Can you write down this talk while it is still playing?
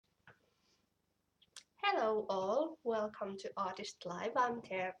Hello all, welcome to Artist Live. I'm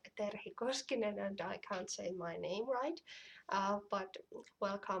Terhi Koskinen and I can't say my name right, but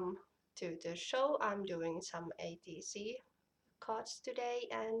welcome to the show. I'm doing some ATC cards today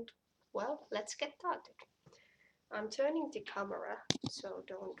and well, let's get started. I'm turning the camera, so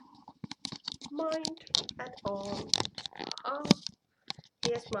don't mind at all. Ah,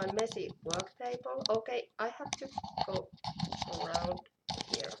 here's my messy work table. Okay, I have to go around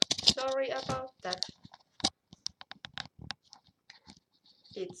here. Sorry about that.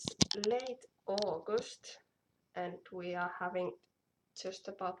 It's late August and we are having just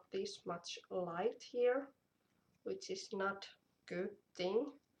about this much light here, which is not good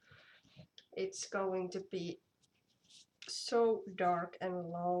thing. It's going to be so dark and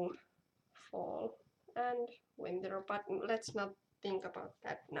long fall and winter, but let's not think about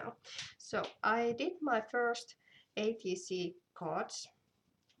that now. So I did my first ATC cards,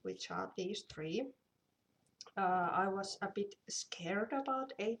 which are these three. I was a bit scared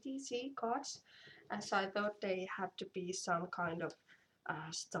about ATC cards as I thought they had to be some kind of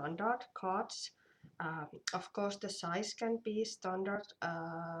standard cards. Of course the size can be standard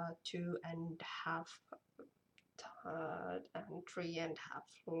 2.5 and 3.5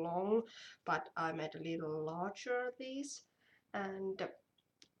 long, but I made a little larger these, and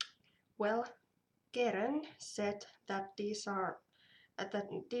well, Keren said that these had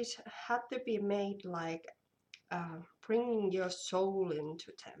to be made like bringing your soul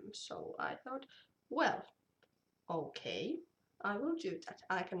into them. So I thought, well, okay, I will do that.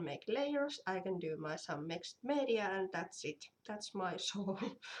 I can make layers, I can do some mixed media, and that's it. That's my soul,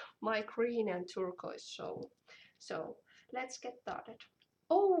 my green and turquoise soul. So let's get started.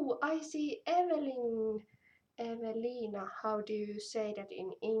 Oh, I see Evelyn. Evelina, how do you say that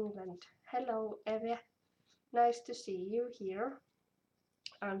in England? Hello, Eve. Nice to see you here.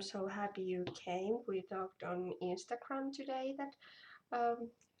 I'm so happy you came. We talked on Instagram today that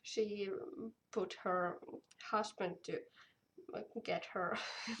she put her husband to get her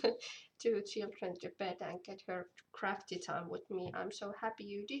two children to bed and get her crafty time with me. I'm so happy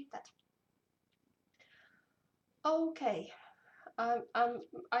you did that. Okay,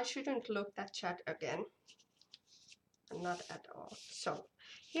 I shouldn't look that chat again. Not at all. So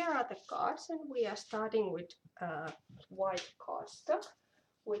here are the cards, and we are starting with white cardstock,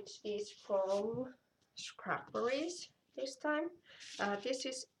 which is from Scrapperies this time. This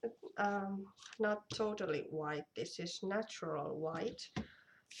is not totally white, this is natural white,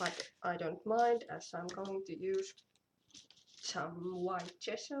 but I don't mind as I'm going to use some white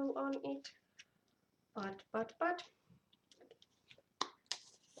gesso on it. But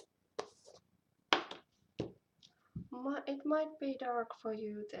it might be dark for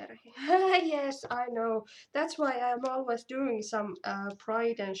you there. Yes, I know. That's why I'm always doing some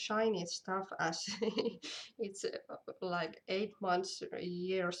bright and shiny stuff as it's like 8 months a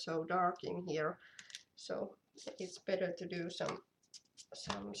year so dark in here. So it's better to do some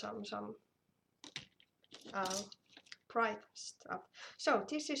uh, bright stuff. So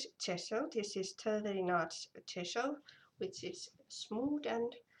this is gesso. This is 30 knots gesso, which is smooth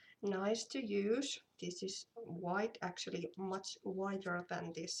and nice to use. This is white, actually much whiter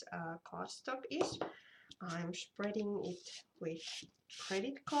than this cardstock is. I'm spreading it with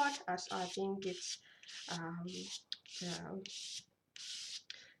credit card as I think it's the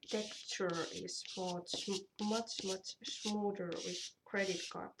texture is much smoother with credit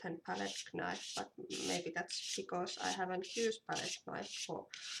card than palette knife, but maybe that's because I haven't used palette knife for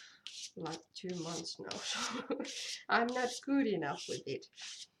like 2 months now, so I'm not good enough with it.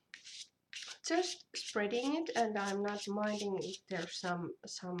 Just spreading it, and I'm not minding if there's some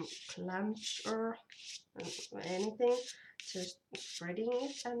clumps or anything. Just spreading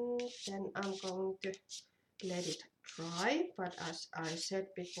it, and then I'm going to let it dry. But as I said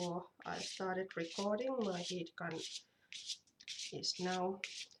before I started recording, my heat gun is now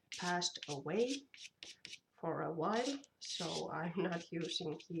passed away for a while, so I'm not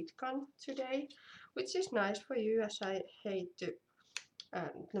using heat gun today, which is nice for you as I hate to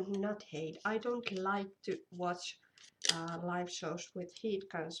not hate, I don't like to watch live shows with heat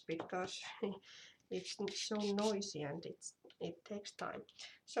guns because it's so noisy and it takes time.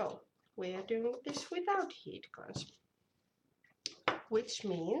 So we are doing this without heat guns, which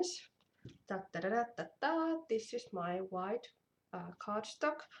means this is my white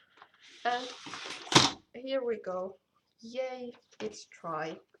cardstock, and here we go. Yay, it's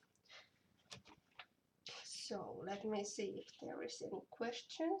dry. So let me see if there is any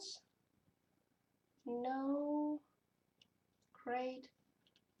questions. No. Great.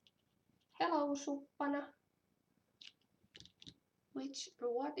 Hello, Suppana.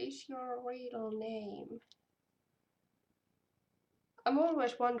 What is your real name? I'm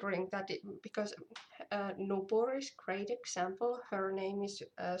always wondering that because Nubor is great example. Her name is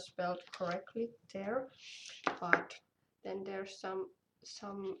spelled correctly there, but then there's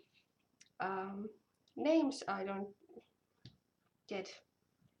some names I don't get.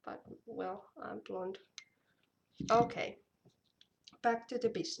 But well, I'm blonde. Okay, back to the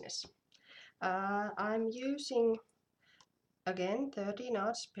business. I'm using again 30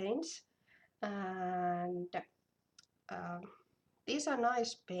 knots paints, and these are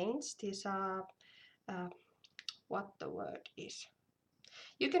nice paints. These are what the word is.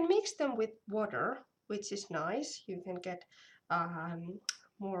 You can mix them with water, which is nice. You can get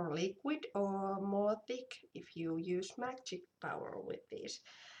more liquid or more thick if you use magic power with these.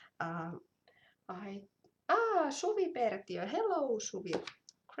 Suvi Pertio. Hello, Suvi.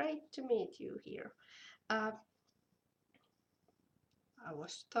 Great to meet you here. I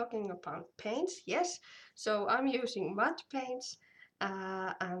was talking about paints, yes. So I'm using mud paints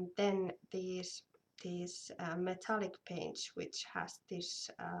and then these metallic paints which has this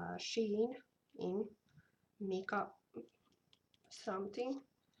sheen in mica something,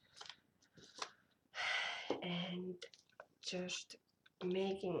 and just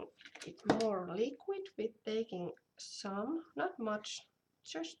making it more liquid with taking some, not much,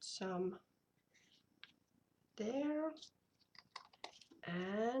 just some there,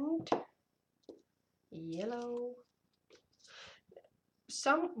 and yellow.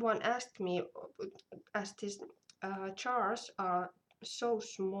 Someone asked me, as these jars are so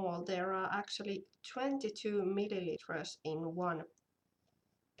small, there are actually 22 milliliters in one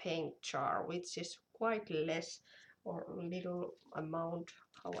paint jar, which is quite less or little amount,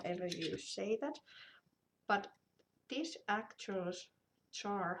 however you say that. But this actual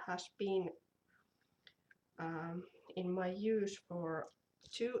jar has been in my use for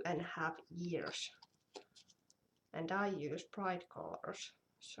 2.5 years, and I use bright colors,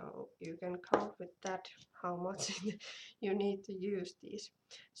 so you can count with that how much you need to use these.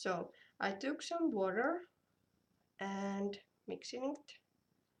 So I took some water and mixing it.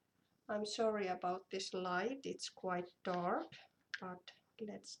 I'm sorry about this light, it's quite dark, but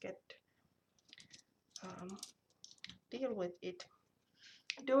let's get deal with it.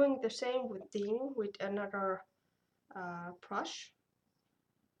 Doing the same thing with another brush,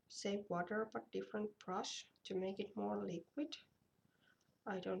 same water but different brush to make it more liquid.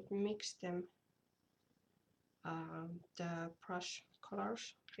 I don't mix them, the brush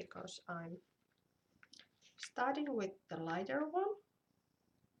colors, because I'm starting with the lighter one.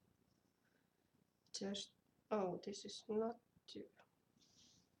 Just, oh, this is not too,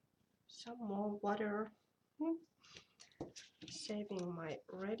 some more water. Saving my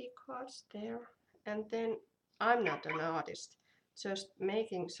ready cards there, and then I'm not an artist, just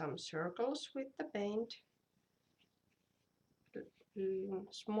making some circles with the paint,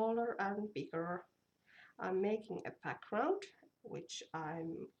 smaller and bigger. I'm making a background which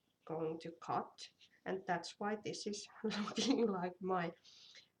I'm going to cut, and that's why this is looking like my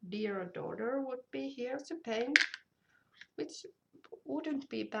dear daughter would be here to paint, which wouldn't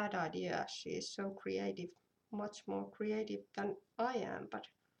be a bad idea. She is so creative, much more creative than I am, but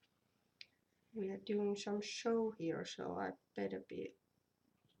we are doing some show here, so I better be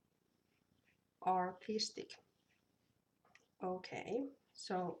artistic. Okay,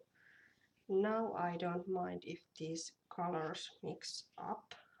 so now I don't mind if these colors mix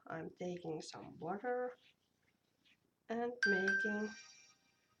up. I'm taking some water and making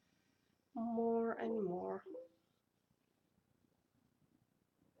more and more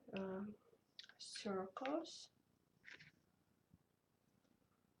circles.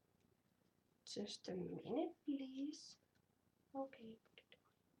 Just a minute, please. Okay.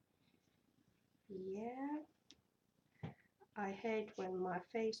 Yeah. I hate when my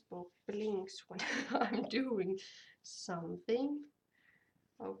Facebook blinks when I'm doing something.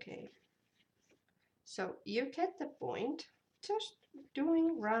 Okay. So you get the point. Just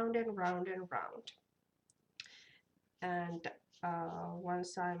doing round and round and round. And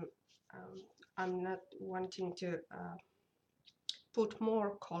once I'm not wanting to put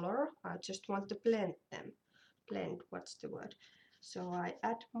more color, I just want to blend them. Blend, what's the word? So I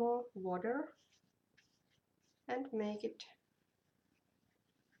add more water and make it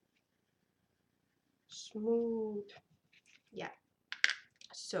smooth. Yeah.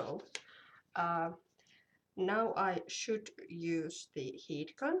 So now I should use the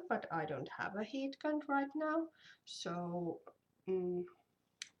heat gun, but I don't have a heat gun right now. So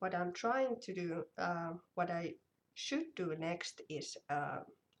what I'm trying to do, what I should do next is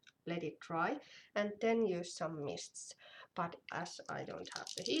let it dry and then use some mists. but as I don't have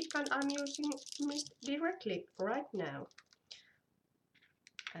the heat gun, I'm using mist directly right now.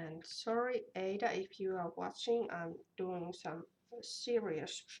 And sorry Ada, if you are watching, I'm doing some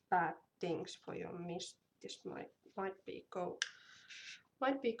serious bad things for your mist. This might be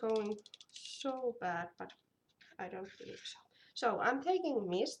going so bad, but I don't believe so. So I'm taking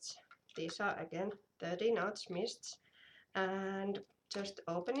mists. These are again 30 knots mists, and just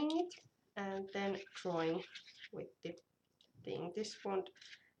opening it and then drawing with the thing. This won't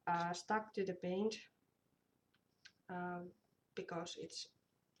stuck to the paint because it's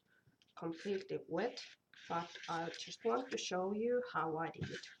completely wet, but I just want to show you how I did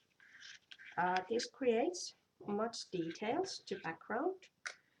it. This creates much details to background.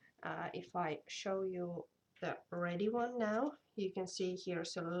 If I show you the ready one now, you can see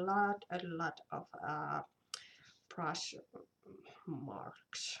here's a lot of brush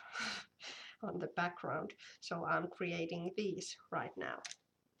marks on the background. So I'm creating these right now.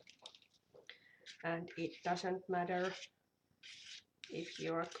 And it doesn't matter if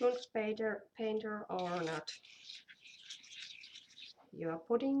you're a painter or not. You are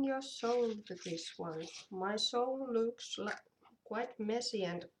putting your soul to this one. My soul looks like quite messy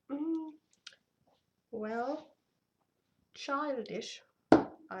and well, childish,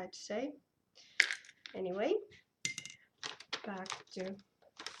 I'd say. Anyway, back to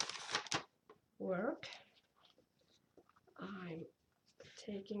work. I'm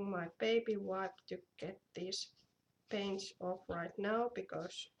taking my baby wipe to get these paints off right now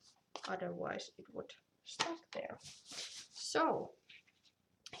because otherwise it would stuck there. So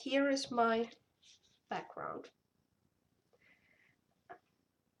here is my background.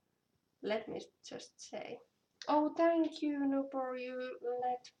 Let me just say, oh thank you Nupur, you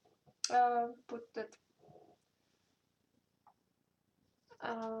let put that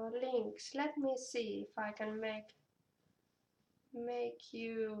links. Let me see if I can make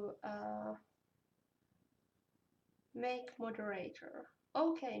you make moderator.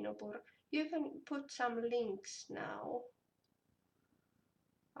 Okay Nupur, you can put some links now.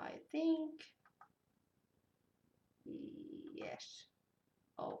 I think yes.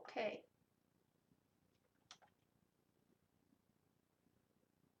 Okay.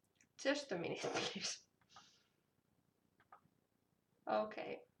 Just a minute, please.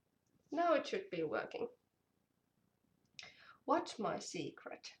 Okay. Now it should be working. What's my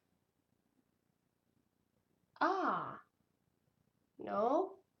secret? Ah.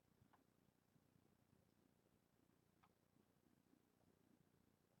 No.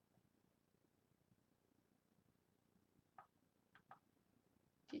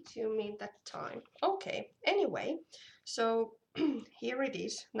 Did you mean that time? Okay. Anyway, so here it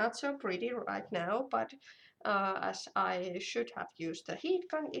is. Not so pretty right now, but as I should have used the heat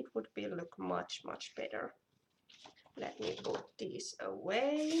gun, it would be look much better. Let me put these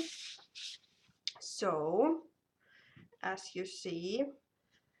away. So, as you see,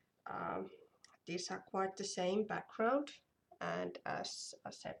 these are quite the same background, and as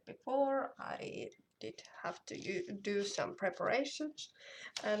I said before, I did have to do some preparations,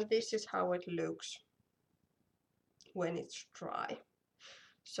 and this is how it looks when it's dry.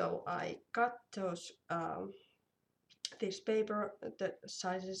 So I cut those this paper the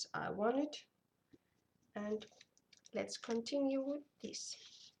sizes I wanted, and let's continue with this.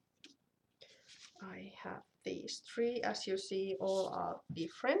 I have these three, as you see, all are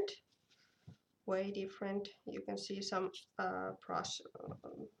different, way different. You can see some brush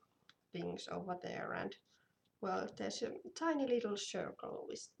things over there, and well, there's a tiny little circle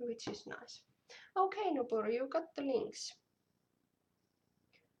which is nice. Okay Nupur, you got the links.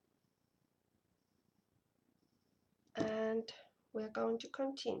 And we're going to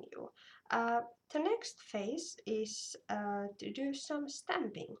continue. The next phase is to do some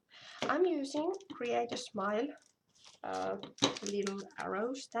stamping. I'm using Create a Smile little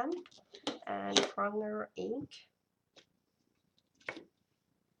arrow stamp and Pranger ink,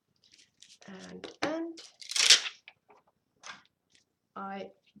 and I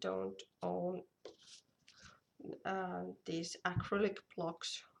don't own these acrylic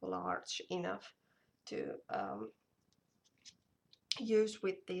blocks large enough to use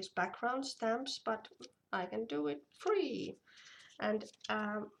with these background stamps, but I can do it free. And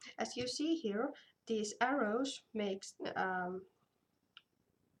as you see here, these arrows makes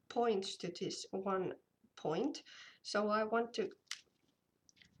points to this one point. So I want to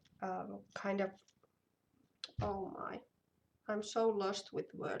kind of, oh my, I'm so lost with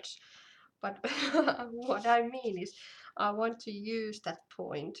words. But what I mean is I want to use that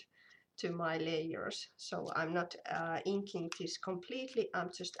point to my layers. So I'm not inking this completely, I'm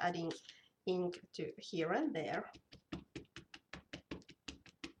just adding ink to here and there.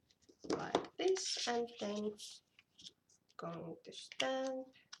 this and then going to stamp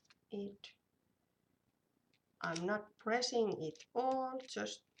it. I'm not pressing it all,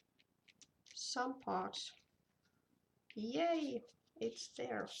 just some parts. Yay, it's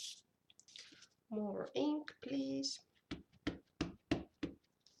there. More ink, please.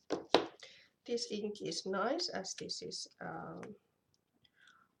 This ink is nice as this is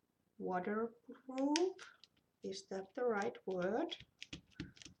waterproof. Is that the right word?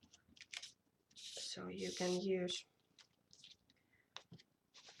 So you can use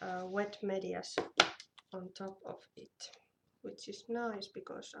wet medias on top of it, which is nice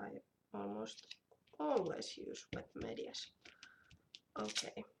because I almost always use wet medias.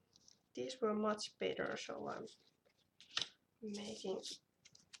 Okay, these were much better, so I'm making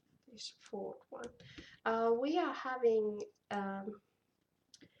this fourth one. We are having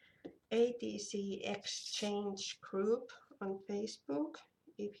ATC exchange group on Facebook.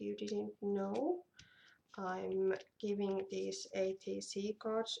 If you didn't know, I'm giving these ATC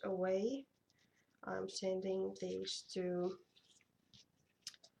cards away. I'm sending these to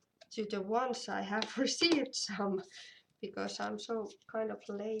the ones I have received some, because I'm so kind of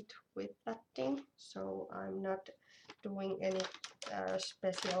late with that thing, so I'm not doing any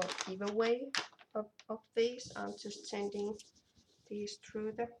special giveaway of these. I'm just sending these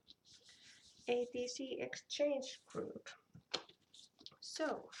through the ATC exchange group.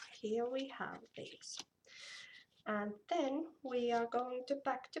 So here we have these, and then we are going to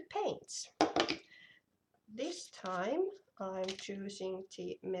back to paints. This time I'm choosing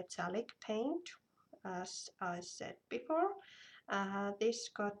the metallic paint, as I said before. This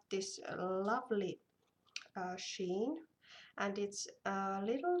got this lovely sheen, and it's a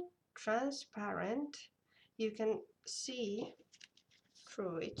little transparent. You can see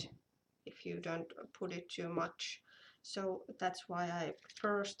through it if you don't put it too much. So that's why I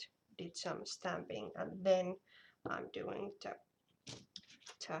first did some stamping and then I'm doing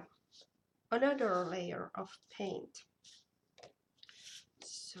another layer of paint.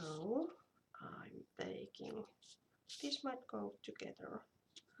 So I'm taking, this might go together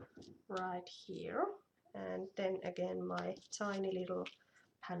right here, and then again my tiny little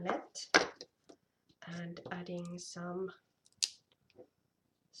palette and adding some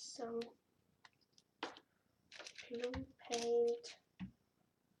blue paint.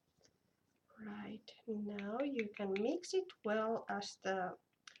 Right now you can mix it well as the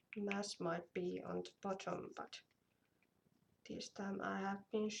mass might be on the bottom, but this time I have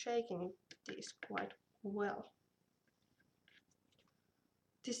been shaking this quite well.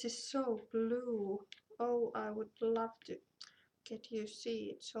 This is so blue. Oh, I would love to get you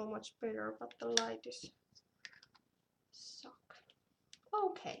see it so much better, but the light is suck.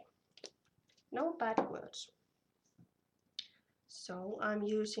 Okay, no bad words. So I'm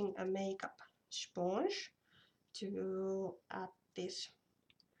using a makeup sponge to add this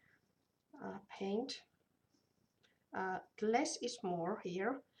paint. Less is more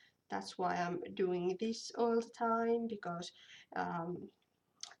here. That's why I'm doing this all the time, because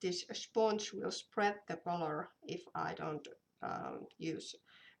this sponge will spread the color if I don't use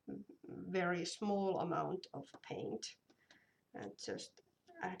very small amount of paint. And just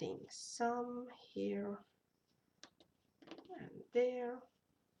adding some here and there.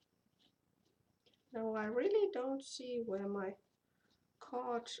 Now I really don't see where my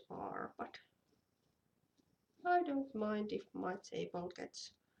cards are, but I don't mind if my table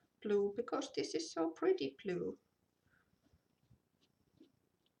gets blue, because this is so pretty blue.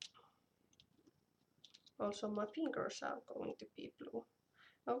 Also my fingers are going to be blue.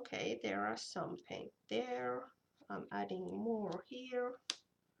 Okay, there are some paint there. I'm adding more here.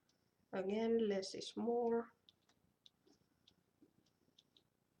 Again, less is more.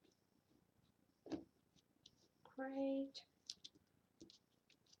 Great.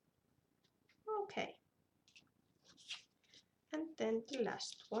 Okay. And then the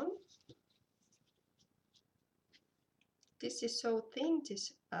last one. This is so thin,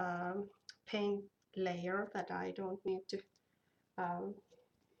 this paint layer, that I don't need to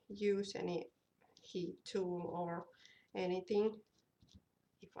use any heat tool or anything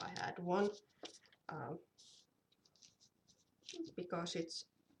if I had one, because it's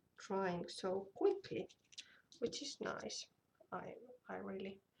drying so quickly, which is nice. I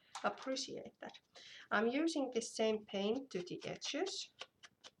really appreciate that. I'm using the same paint to the edges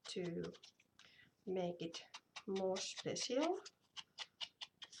to make it more special.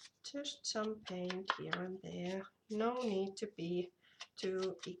 Just some paint here and there. No need to be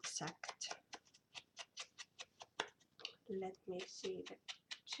too exact. Let me see the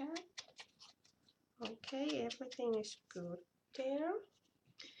chat. Okay, everything is good there.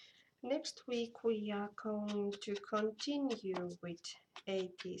 next week we are going to continue with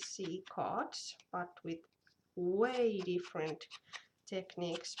ATC cards, but with way different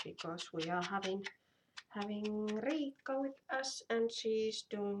techniques, because we are having Riikka with us and she's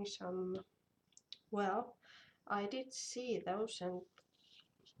doing some, well, I did see those and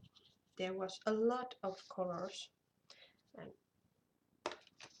there was a lot of colors and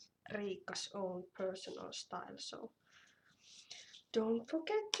Riikka's own personal style, so don't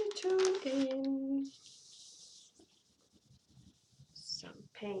forget to tune in. Some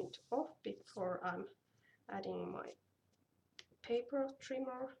paint off before I'm adding my paper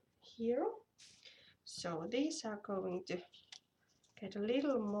trimmer here. So these are going to get a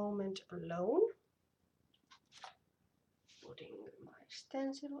little moment alone. Putting my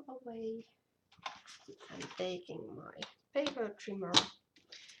stencil away and taking my paper trimmer.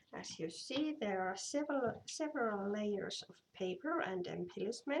 As you see, there are several layers of paper and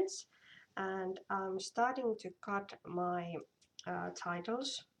embellishments, and I'm starting to cut my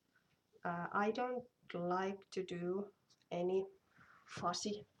titles. I don't like to do any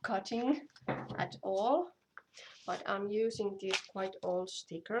fussy cutting at all, but I'm using these quite old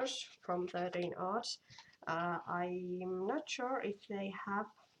stickers from 13 Arts. I'm not sure if they have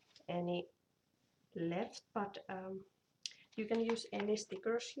any left, but you can use any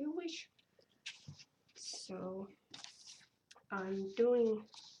stickers you wish. So I'm doing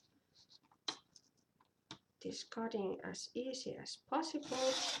this cutting as easy as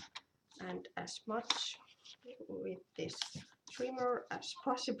possible and as much with this trimmer as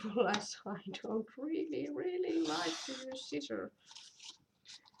possible, as I don't really like to use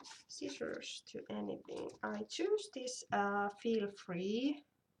scissors to anything. I choose this feel free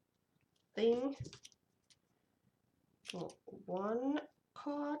thing for one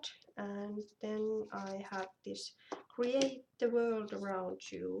card, and then I have this create the world around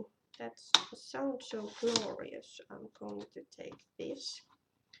you. That sounds so glorious. I'm going to take this.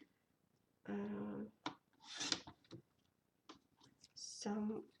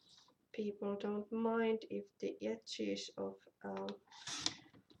 Some people don't mind if the edges of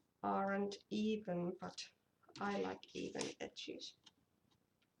aren't even, but I like even edges.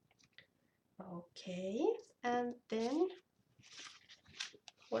 Okay, and then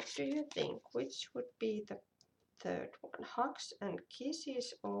what do you think? Which would be the third one? Hugs and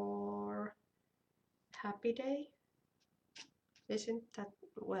kisses or happy day? Isn't that,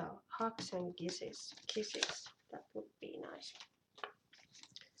 well, hugs and kisses, that would be nice.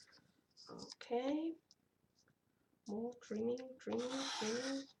 Okay, more trimming.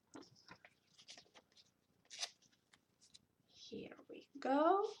 Here we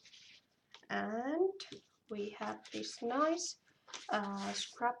go. And we have this nice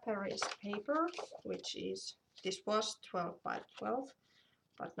scrap Paris paper, which is, this was 12 by 12,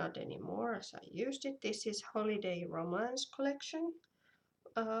 but not anymore as I used it. This is Holiday Romance collection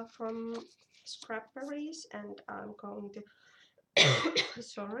from Scrap Paris, and I'm going to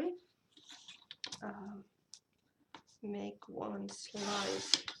sorry, make one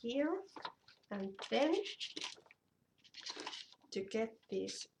slice here, and then to get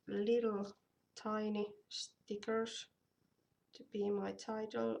these little tiny stickers to be my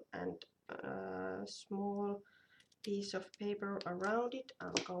title and a small piece of paper around it,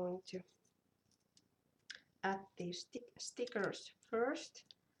 I'm going to add these stickers first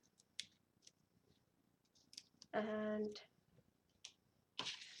and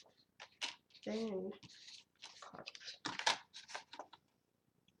then cut.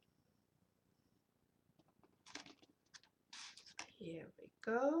 Here we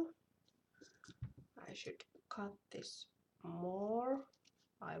go. I should cut this more.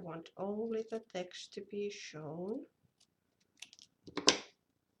 I want only the text to be shown.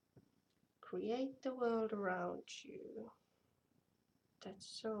 Create the world around you. That's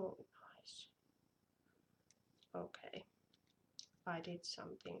so nice. Okay, I did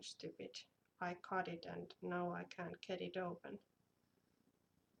something stupid. I cut it and now I can't get it open.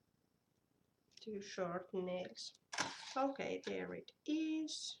 Too short nails. Okay, there it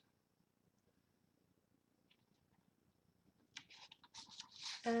is.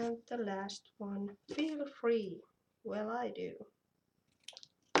 And the last one, feel free. Well, I do.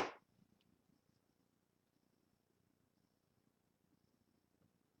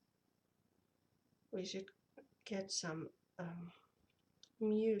 We should get some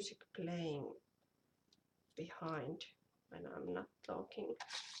music playing behind when I'm not talking.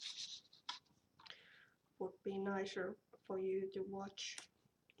 Would be nicer for you to watch.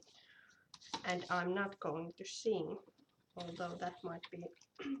 And I'm not going to sing, although that might be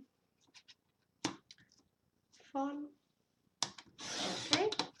fun. Okay,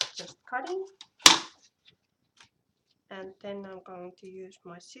 just cutting. And then I'm going to use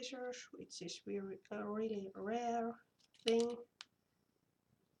my scissors, which is a really rare thing.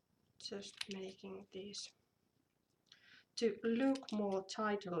 Just making these to look more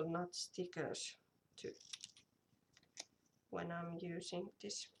title, not stickers, to when I'm using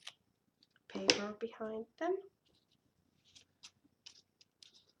this paper behind them.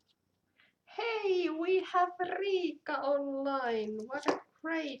 Hey, we have Riikka online. What a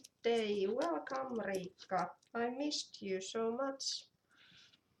great day. Welcome, Riikka. I missed you so much.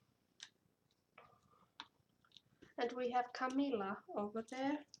 And we have Camilla over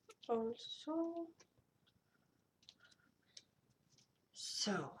there also.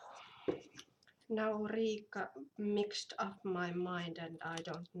 So, now Riikka mixed up my mind and I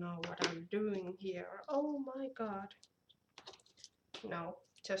don't know what I'm doing here. Oh my god. No,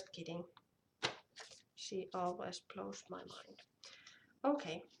 just kidding. She always blows my mind.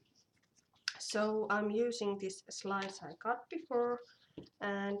 Okay, so I'm using this slice I cut before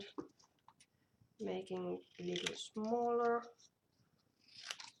and making it a little smaller,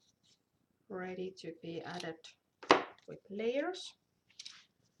 ready to be added with layers.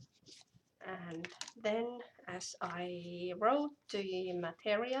 And then, as I wrote the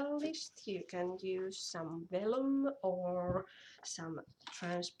material list, you can use some vellum or some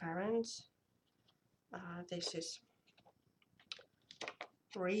transparent. This is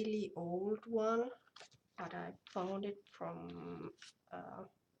really old one, but I found it from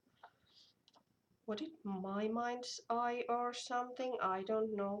what it My Mind's Eye or something, I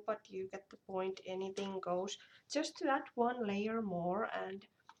don't know, but you get the point. Anything goes, just to add one layer more and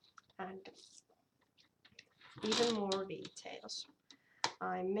even more details.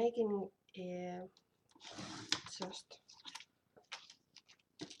 I'm making just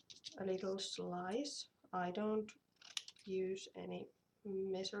a little slice. I don't use any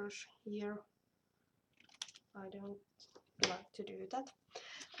measures here. I don't like to do that.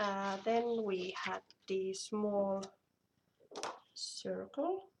 Then we had the small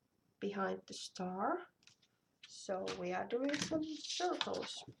circle behind the star. So we are doing some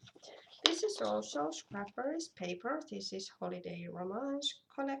circles. This is also Scrapper's paper. This is Holiday Romance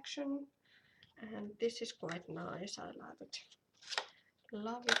collection. And this is quite nice. I love it.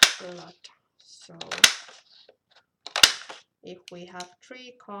 Love it a lot. So if we have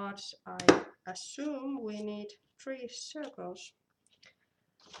 3 cards, I assume we need 3 circles.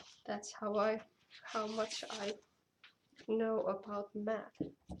 That's how much I know about math.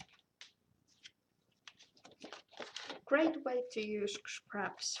 Great way to use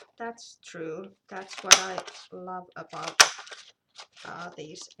scraps. That's true. That's what I love about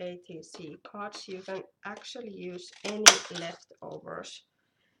these ATC cards. You can actually use any leftovers.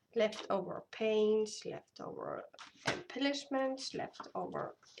 Leftover paints, leftover embellishments,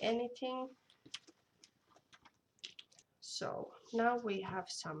 leftover anything. So now we have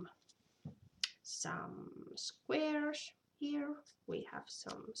some squares here, we have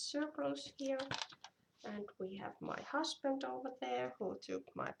some circles here, and we have my husband over there who took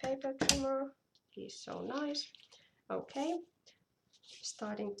my paper trimmer. He's so nice. Okay,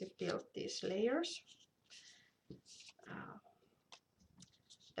 starting to build these layers.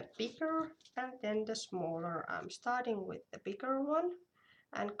 The bigger and then the smaller. I'm starting with the bigger one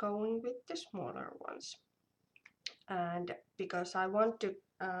and going with the smaller ones. And because I want to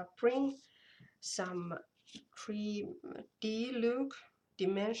bring some 3D look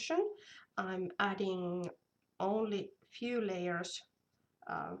dimension, I'm adding only few layers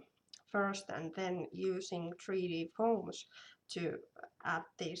first and then using 3D foams to add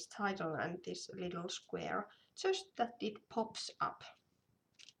this title and this little square, just that it pops up.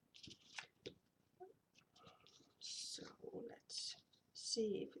 So let's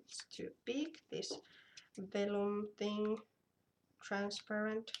see if it's too big, this vellum thing,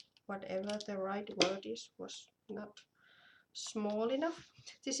 transparent, whatever the right word is, was not small enough.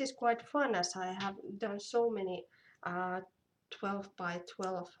 This is quite fun as I have done so many 12 by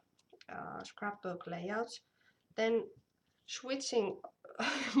 12 scrapbook layouts, then switching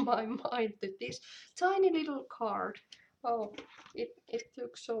my mind to this tiny little card. Oh, it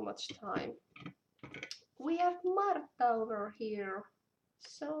took so much time. We have Marta over here.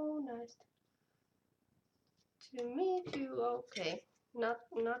 So nice to meet you. Okay, not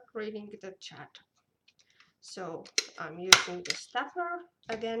reading the chat. So I'm using the stapler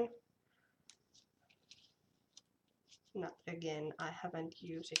again. Not again, I haven't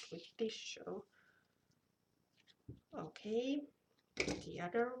used it with this show. Okay, the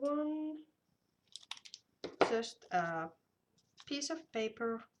other one. Just a piece of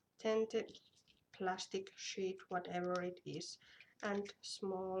paper, tinted plastic sheet, whatever it is, and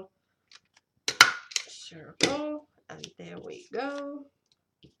small circle, and there we go.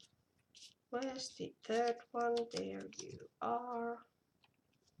 Where's the third one? There you are.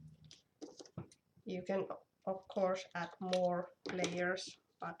 You can of course add more layers,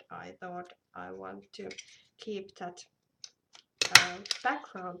 but I thought I want to keep that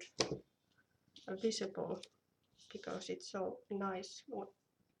background visible because it's so nice,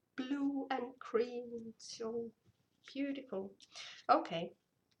 blue and green, so beautiful. Okay,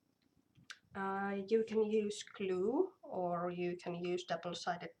 you can use glue or you can use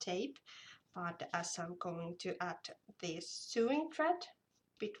double-sided tape, but as I'm going to add this sewing thread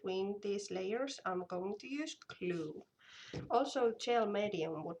between these layers, I'm going to use glue. Also, gel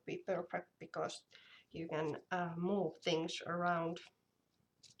medium would be perfect because you can move things around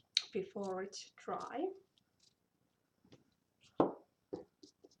before it's dry.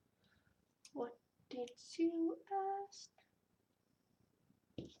 What did you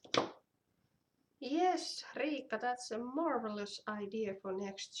ask? Yes, Riikka, that's a marvelous idea for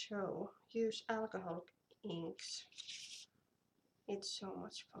next show. Use alcohol inks. It's so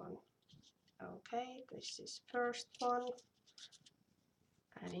much fun. Okay, this is first one.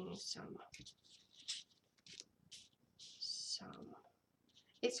 Adding some.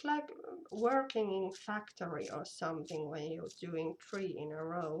 It's like working in factory or something when you're doing 3 in a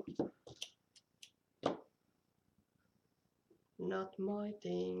row. Not my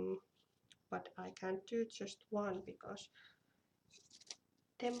thing, but I can't do just one because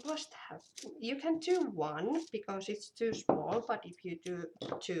they must have. You can do one because it's too small, but if you do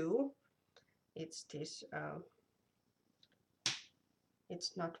 2, it's this.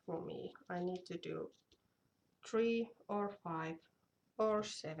 It's not for me. I need to do 3 or 5 or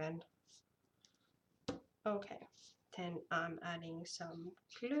 7. Okay, then I'm adding some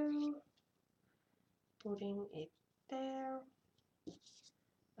glue, putting it there,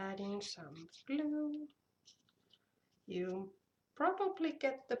 adding some glue. You probably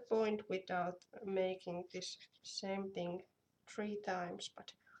get the point without making this same thing 3 times,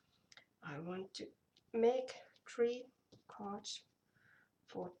 but I want to make 3 cards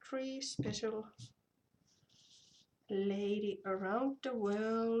for 3 special lady around the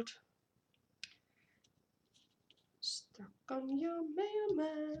world. Stuck on your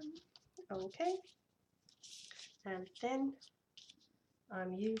mailman. Okay, and then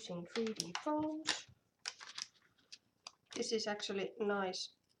I'm using 3D foams. This is actually nice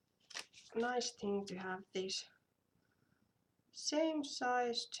thing to have these same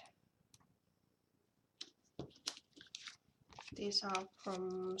sized. These are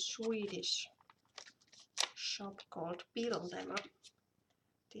from Swedish shop called Bilderma.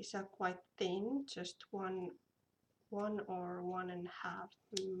 These are quite thin, just one or 1.5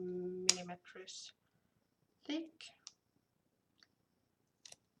 millimeters thick,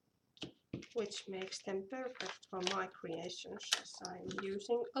 which makes them perfect for my creations, as I'm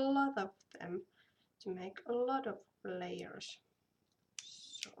using a lot of them to make a lot of layers.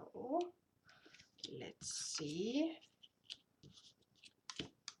 So let's see.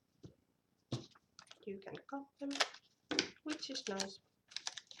 You can cut them, which is nice.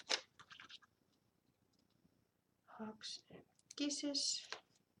 Hugs and kisses.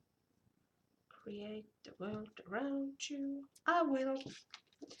 Create the world around you. I will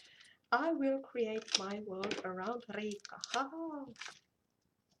create my world around Riikka. Haha.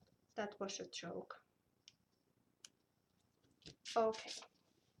 That was a joke. Okay.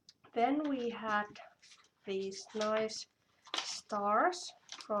 Then we had these nice stars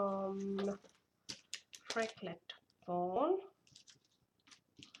from Freckled Fawn.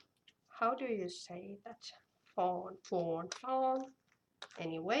 How do you say that? Fawn.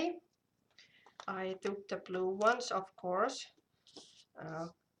 Anyway, I took the blue ones, of course.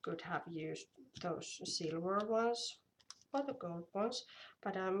 Could have used those silver ones or the gold ones,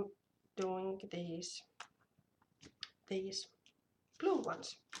 but I'm doing these blue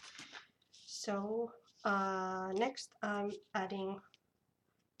ones. So next I'm adding,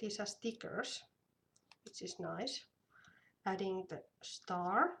 these are stickers, which is nice. Adding the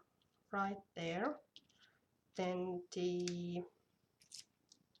star right there, then the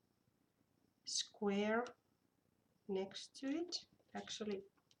square next to it, actually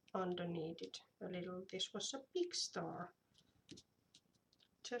underneath it a little. This was a big star,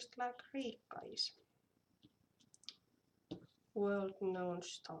 just like Riikka is. World-known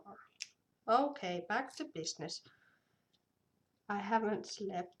star. Okay, back to business. I haven't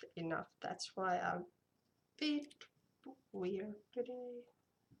slept enough, that's why I'm a bit weird today.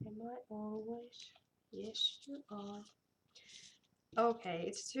 Am I always? Yes, you are. Okay,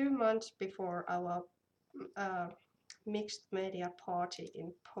 it's 2 months before our mixed media party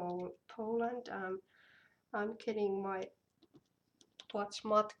in Poland. I'm I'm getting my what's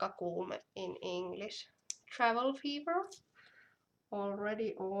matkakuume in English? Travel fever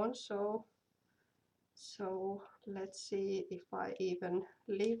already on, so let's see if I even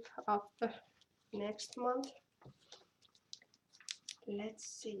live up the next month. Let's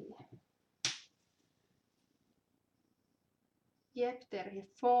see.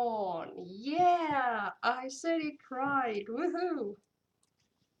 Phone. Yeah, I said it right. Woohoo!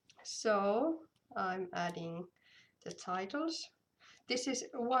 So I'm adding the titles. This is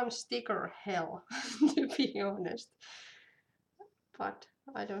one sticker hell, to be honest. But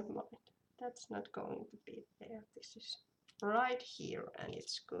I don't mind. That's not going to be there. This is right here and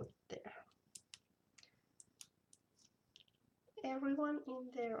it's good there. Everyone in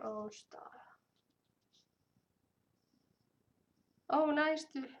their own style. Oh, nice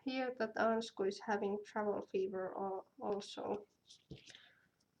to hear that Ansku is having travel fever also.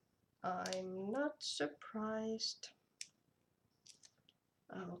 I'm not surprised.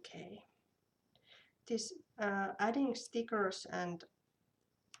 Okay. This adding stickers and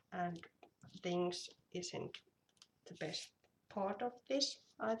things isn't the best part of this,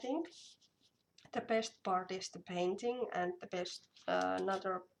 I think. The best part is the painting, and the best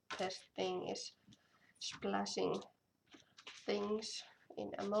another best thing is splashing things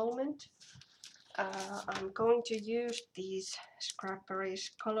in a moment. I'm going to use these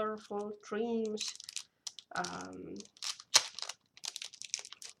Scrappery's colorful dreams.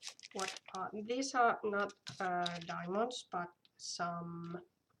 What are these? Are not diamonds, but some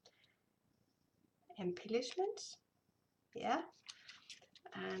embellishments. Yeah,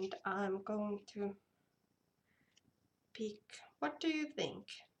 and I'm going to pick. What do you think?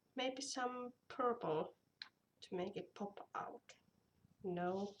 Maybe some purple to make it pop out.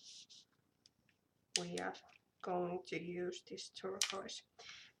 No, we are going to use this turquoise.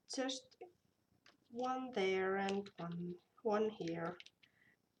 Just one there and one here.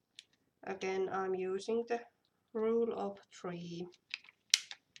 Again, I'm using the rule of 3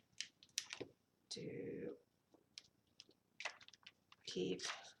 to keep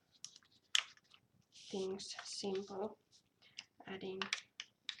things simple. Adding.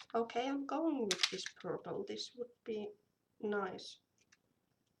 Okay, I'm going with this purple. This would be nice.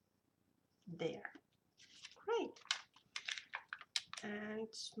 There. Great. And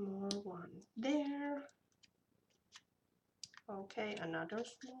small one there. Okay, another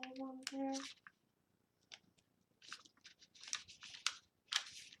small one there.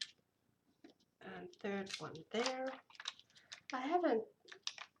 And third one there. I haven't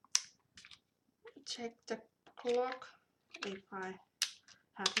checked the clock if I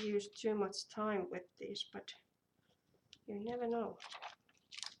have used too much time with this, but you never know.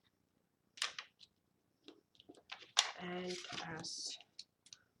 And as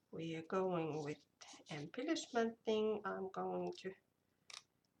we are going with embellishment thing, I'm going to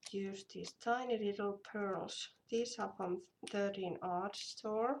use these tiny little pearls. These are from 13 Art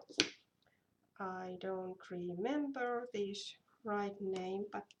Store. I don't remember these right name,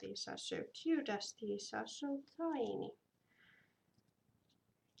 but these are so cute as these are so tiny.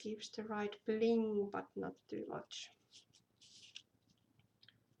 Gives the right bling, but not too much.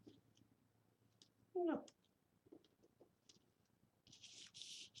 No.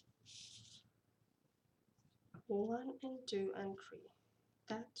 One and 2 and 3.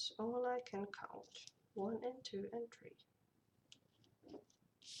 That's all I can count. 1 and 2 and 3.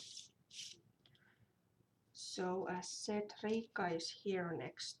 So as said, Riikka is here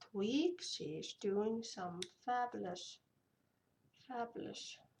next week. She is doing some fabulous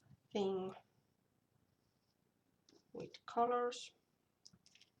thing with colors.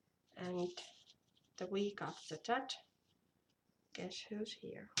 And the week after that, guess who's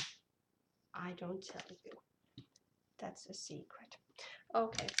here? I don't tell you. That's a secret.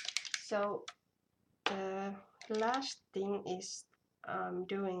 Okay, so the last thing is I'm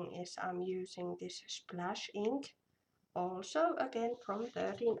doing is I'm using this splash ink, also again from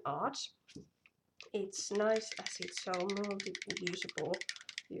 13 Arts. It's nice as it's so multi-usable.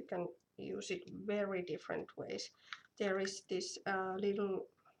 You can use it very different ways. There is this little,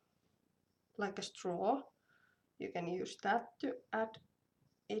 like a straw. You can use that to add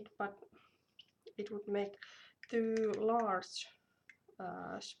it, but it would make too large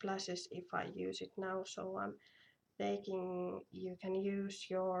splashes if I use it now. So I'm taking, you can use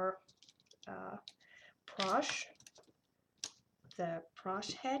your brush, the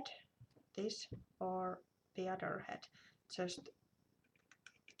brush head, this or the other head. Just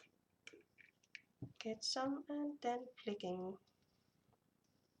get some and then flicking.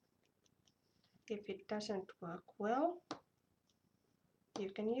 If it doesn't work well, you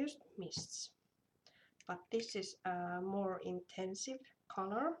can use mists. but this is a more intensive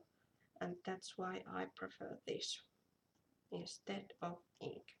color, and that's why I prefer this instead of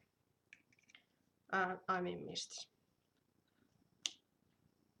ink. I mean mists.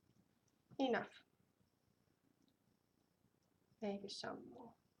 Enough. Maybe some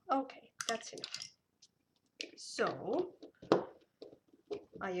more. Okay, that's enough. So,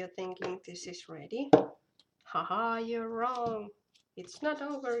 are you thinking this is ready? Haha, you're wrong. It's not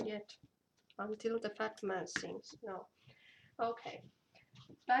over yet. Until the fat man sings. No. Okay.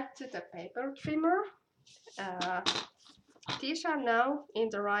 Back to the paper trimmer. These are now in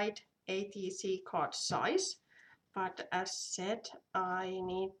the right ATC card size, but as said, I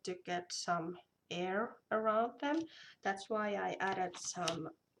need to get some air around them. That's why I added some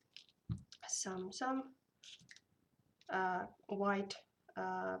white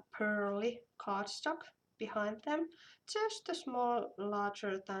pearly cardstock behind them, just a small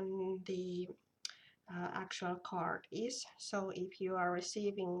larger than the actual card is. So if you are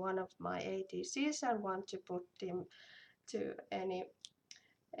receiving one of my ATCs and want to put them to any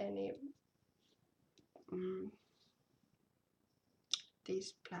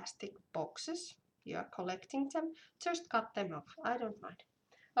these plastic boxes, you are collecting them, just cut them off. I don't mind.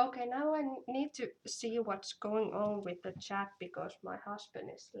 Okay, now I need to see what's going on with the chat because my husband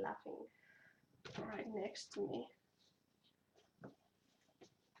is laughing right next to me.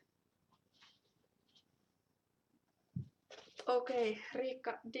 Okay,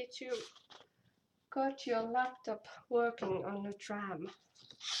 Riikka, did you got your laptop working on a tram?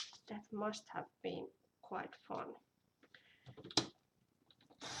 That must have been quite fun.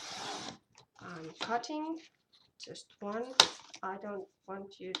 I'm cutting just one. I don't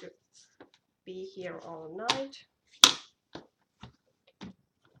want you to be here all night.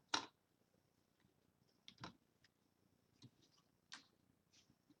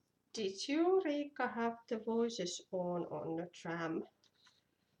 Did you, Riikka, have the voices on the tram?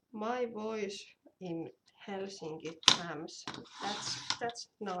 My voice in Helsinki trams. That's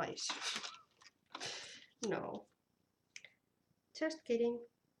nice. No. Just kidding.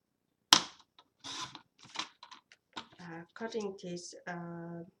 Cutting this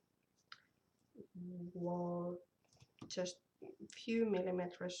wall just few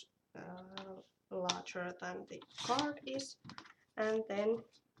millimeters larger than the card is, and then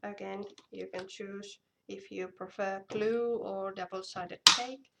again you can choose if you prefer glue or double-sided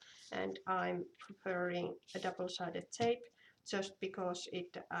tape, and I'm preferring a double-sided tape just because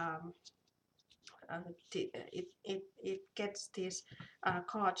it gets these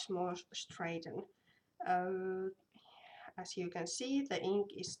cards more straightened. As you can see, the ink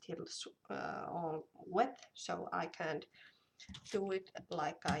is still all wet, so I can't do it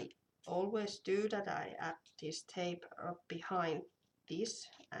like I always do, that I add this tape behind this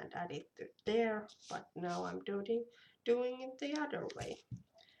and add it to there, but now I'm doing it the other way,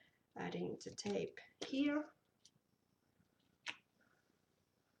 adding the tape here.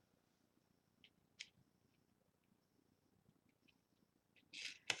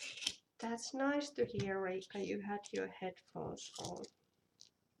 That's nice to hear, Riikka, you had your headphones on.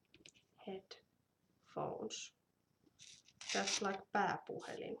 Headphones. That's like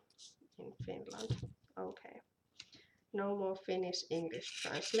pääpuhelin in Finland. Okay. No more Finnish-English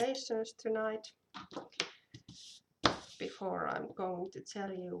translations tonight. Before I'm going to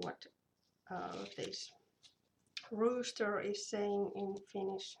tell you what this rooster is saying in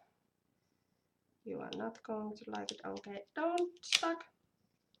Finnish. You are not going to like it. Okay, don't stuck.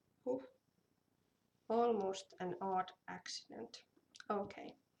 Oof. Almost an odd accident.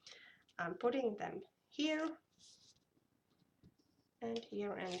 Okay, I'm putting them here and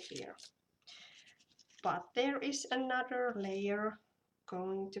here and here. But there is another layer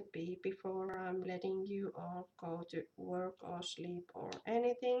going to be before I'm letting you all go to work or sleep or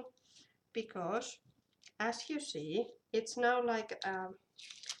anything, because as you see, it's now like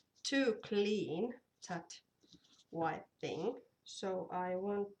too clean, that white thing. So I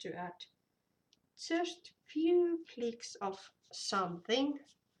want to add just few flicks of something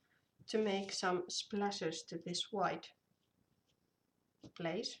to make some splashes to this white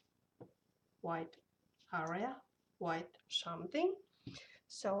place, white area, white something.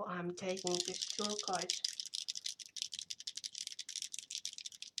 So I'm taking this turquoise.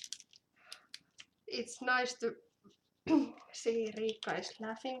 It's nice to see Riikka is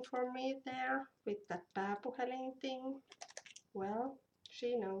laughing for me there with that pääpuhelin thing. Well,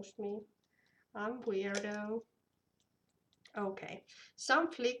 she knows me. I'm weirdo. Okay,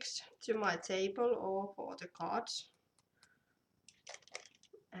 some flicks to my table or for the cards.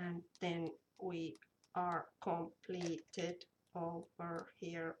 And then we are completed over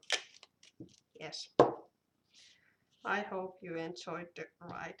here. Yes. I hope you enjoyed the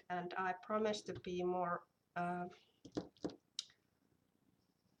ride, and I promise to be more, uh,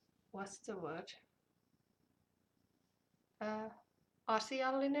 what's the word?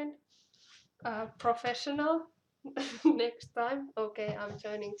 Asiallinen, professional next time. Okay, I'm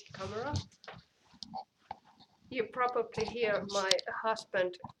turning the camera. You probably hear my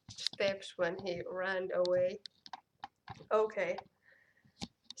husband steps when he ran away. Okay,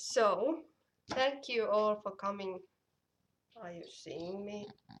 so thank you all for coming. Are you seeing me?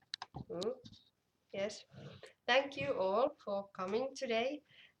 Yes. Thank you all for coming today,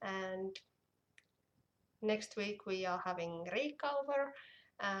 and next week we are having Riikka over,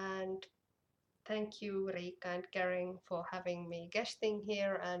 and thank you Riikka and Karen for having me guesting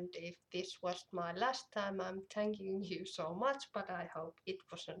here, and if this was my last time, I'm thanking you so much, but I hope it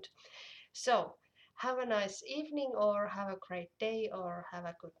wasn't. So have a nice evening, or have a great day, or have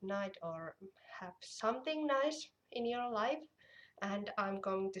a good night, or have something nice in your life, and I'm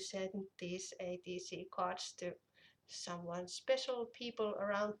going to send these ATC cards to someone special, people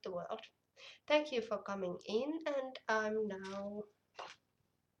around the world. Thank you for coming in, and I'm now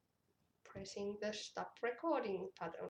pressing the stop recording button.